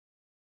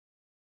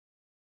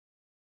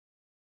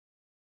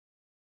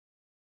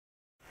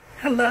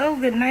Hello,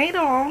 good night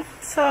all.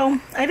 So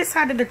I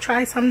decided to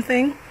try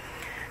something.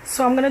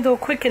 So I'm gonna do a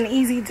quick and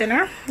easy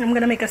dinner. I'm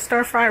gonna make a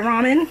stir-fry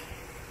ramen.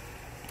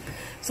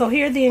 So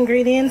here are the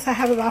ingredients. I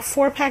have about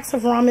 4 packs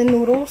of ramen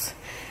noodles.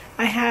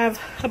 I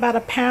have about a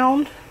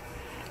pound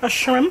of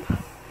shrimp.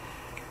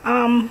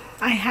 I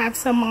have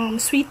some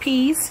sweet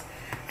peas.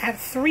 I have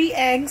 3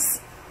 eggs.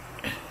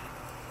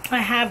 I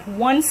have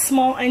 1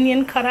 small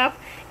onion cut up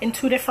in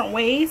 2 different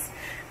ways.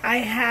 I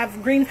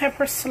have green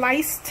pepper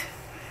sliced.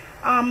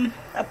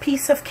 A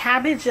piece of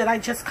cabbage that I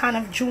just kind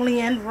of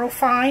julienned real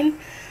fine,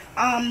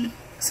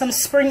 some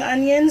spring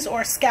onions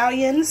or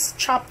scallions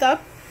chopped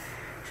up,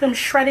 some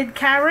shredded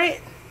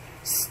carrot,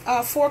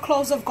 4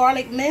 cloves of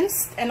garlic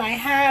minced, and I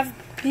have,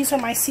 these are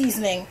my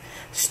seasoning,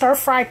 stir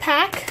fry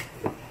pack,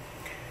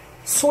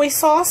 soy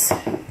sauce,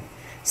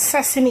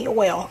 sesame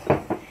oil.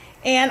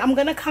 And I'm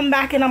gonna come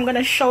back and I'm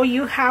gonna show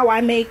you how I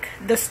make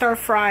the stir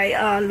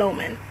fry lo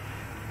mein.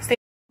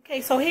 Okay,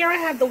 so here I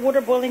have the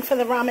water boiling for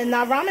the ramen.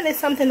 Now, ramen is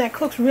something that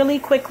cooks really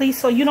quickly,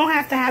 so you don't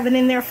have to have it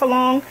in there for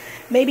long,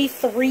 maybe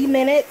 3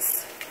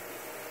 minutes.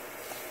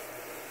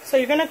 So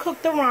you're going to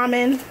cook the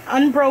ramen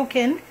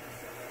unbroken,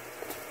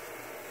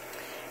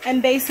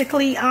 and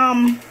basically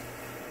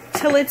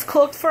till it's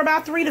cooked for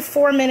about 3 to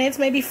 4 minutes,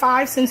 maybe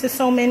 5 since there's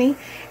so many,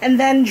 and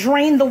then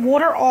drain the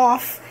water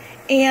off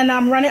and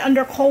run it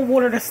under cold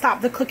water to stop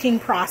the cooking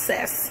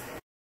process.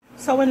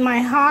 So in my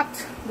hot,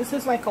 this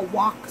is like a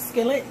wok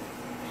skillet,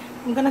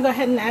 I'm going to go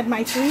ahead and add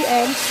my 3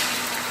 eggs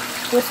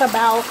with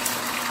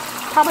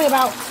probably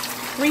about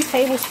 3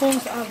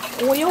 tablespoons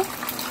of oil.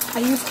 I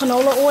use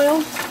canola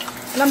oil.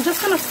 And I'm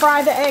just going to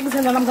fry the eggs,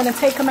 and then I'm going to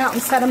take them out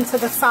and set them to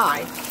the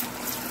side.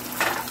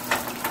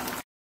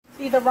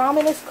 See, the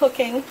ramen is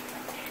cooking,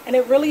 and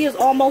it really is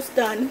almost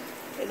done.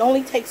 It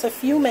only takes a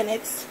few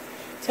minutes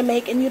to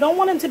make, and you don't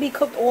want them to be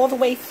cooked all the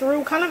way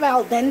through, kind of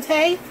al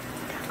dente,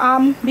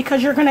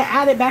 because you're going to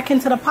add it back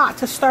into the pot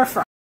to stir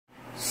fry.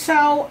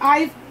 So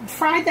I've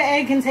fried the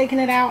egg and taken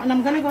it out, and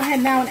I'm going to go ahead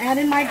now and add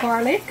in my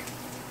garlic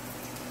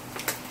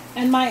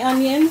and my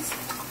onions.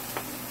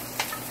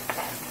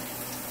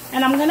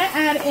 And I'm going to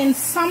add in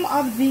some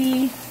of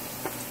the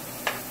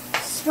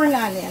spring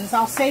onions.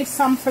 I'll save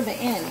some for the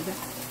end.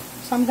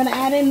 So I'm going to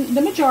add in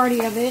the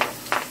majority of it.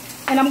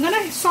 And I'm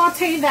going to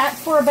saute that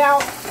for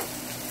about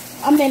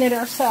a minute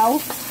or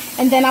so.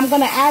 And then I'm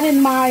going to add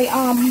in my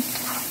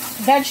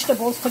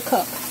vegetables to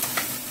cook.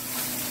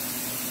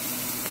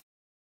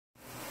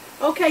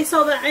 Okay,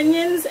 so the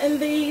onions and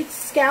the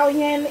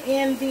scallion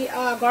and the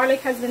garlic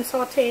has been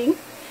sauteing.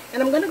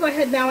 And I'm going to go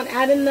ahead now and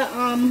add in the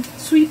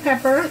sweet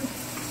pepper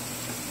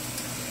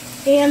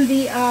and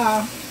the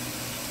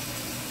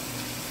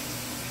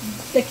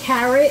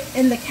carrot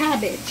and the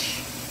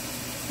cabbage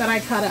that I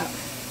cut up.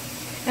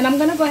 And I'm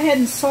going to go ahead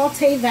and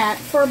saute that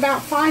for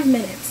about 5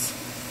 minutes.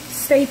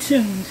 Stay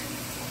tuned.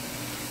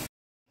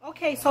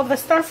 Okay, so the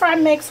stir fry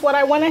mix, what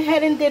I went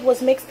ahead and did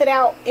was mixed it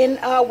out in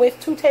with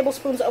 2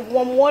 tablespoons of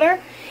warm water,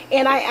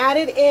 and I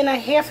added in a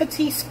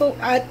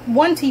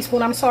 1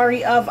 teaspoon, I'm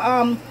sorry, of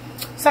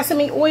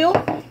sesame oil,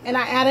 and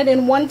I added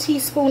in 1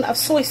 teaspoon of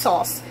soy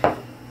sauce.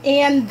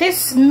 And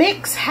this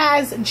mix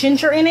has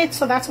ginger in it,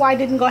 so that's why I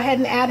didn't go ahead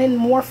and add in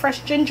more fresh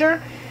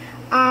ginger.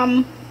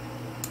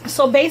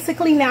 So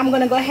basically now I'm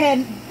going to go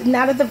ahead,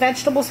 now that the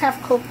vegetables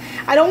have cooked,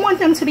 I don't want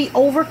them to be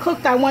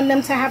overcooked, I want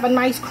them to have a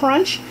nice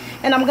crunch.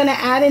 And I'm going to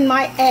add in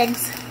my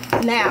eggs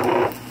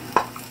now.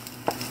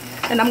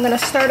 And I'm going to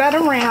stir that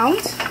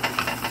around.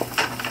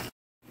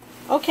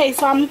 Okay,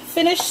 so I'm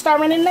finished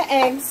stirring in the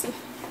eggs.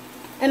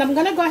 And I'm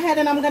going to go ahead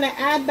and I'm going to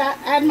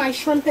add my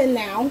shrimp in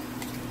now.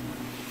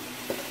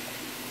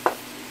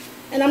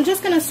 And I'm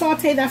just going to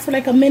saute that for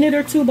like a minute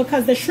or 2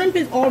 because the shrimp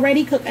is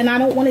already cooked and I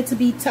don't want it to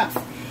be tough.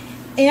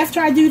 After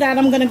I do that,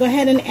 I'm going to go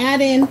ahead and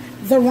add in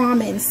the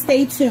ramen.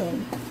 Stay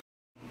tuned.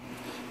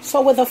 So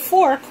with a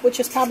fork, which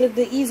is probably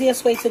the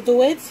easiest way to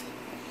do it,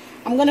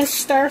 I'm going to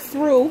stir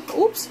through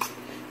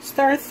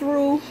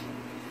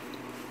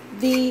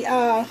the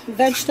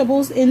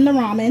vegetables in the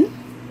ramen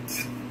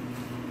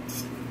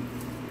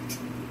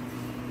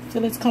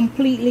till it's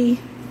completely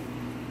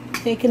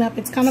taken up.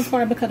 It's kind of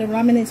hard because the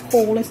ramen is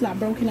whole, it's not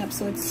broken up,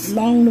 so it's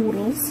long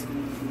noodles.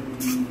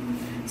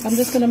 So I'm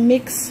just going to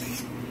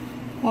mix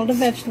all the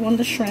vegetable and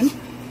the shrimp.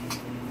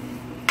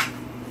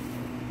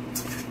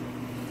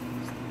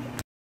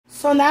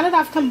 So now that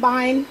I've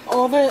combined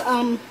all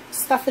the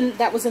stuff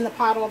that was in the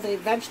pot, all the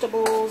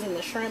vegetables and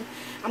the shrimp,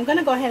 I'm going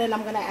to go ahead and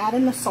I'm going to add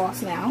in the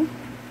sauce now.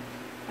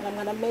 And I'm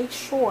going to make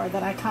sure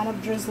that I kind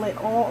of drizzle it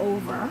all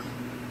over.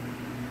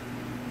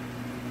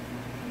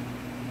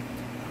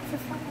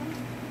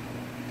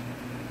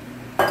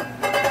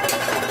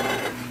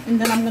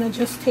 And then I'm going to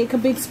just take a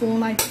big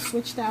spoon. I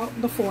switched out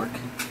the fork.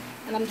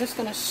 And I'm just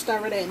going to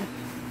stir it in.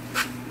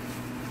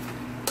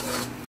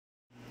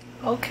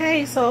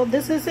 Okay, so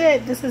this is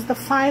it. This is the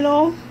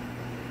final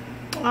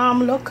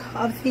look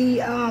of the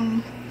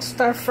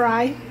stir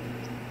fry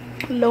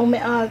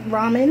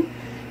ramen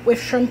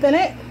with shrimp in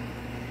it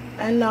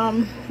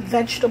and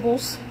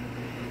vegetables.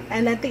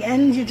 And at the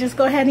end, you just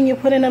go ahead and you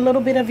put in a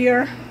little bit of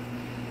your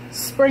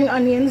spring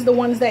onions, the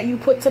ones that you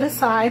put to the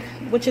side,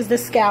 which is the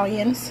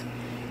scallions.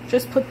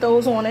 Just put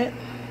those on it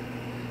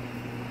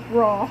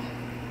raw.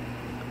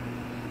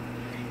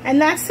 And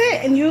that's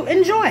it, and you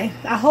enjoy.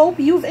 I hope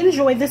you've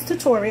enjoyed this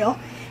tutorial,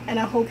 and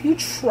I hope you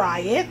try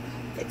it.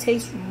 It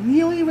tastes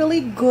really,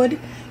 really good,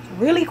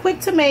 really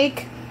quick to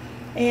make,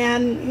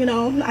 and you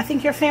know, I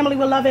think your family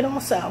will love it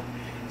also.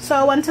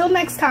 So until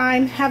next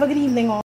time, have a good evening all.